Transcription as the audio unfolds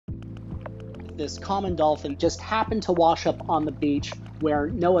this common dolphin just happened to wash up on the beach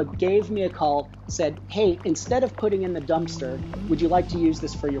where Noah gave me a call, said, hey, instead of putting in the dumpster, would you like to use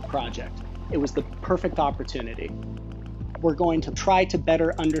this for your project? It was the perfect opportunity. We're going to try to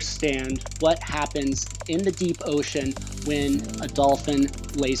better understand what happens in the deep ocean when a dolphin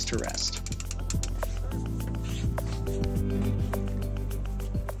lays to rest.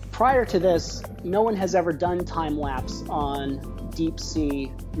 Prior to this, no one has ever done time-lapse on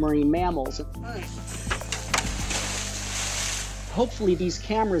deep-sea marine mammals. Hopefully these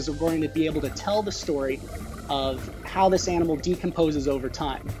cameras are going to be able to tell the story of how this animal decomposes over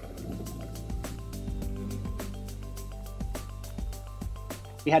time.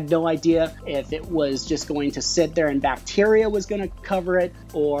 We had no idea if it was just going to sit there and bacteria was going to cover it,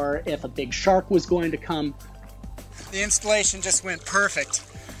 or if a big shark was going to come. The installation just went perfect.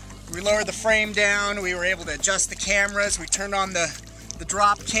 We lowered the frame down, we were able to adjust the cameras, we turned on the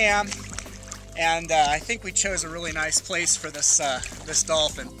drop cam, and I think we chose a really nice place for this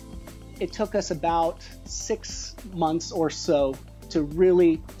dolphin. It took us about 6 months or so to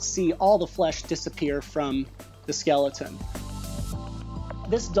really see all the flesh disappear from the skeleton.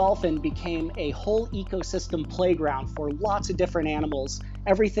 This dolphin became a whole ecosystem playground for lots of different animals,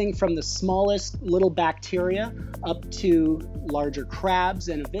 everything from the smallest little bacteria up to larger crabs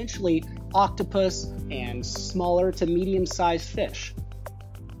and eventually octopus and smaller to medium-sized fish.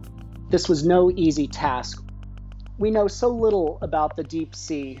 This was no easy task. We know so little about the deep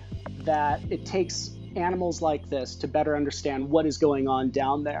sea that it takes animals like this to better understand what is going on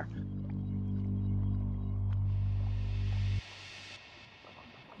down there.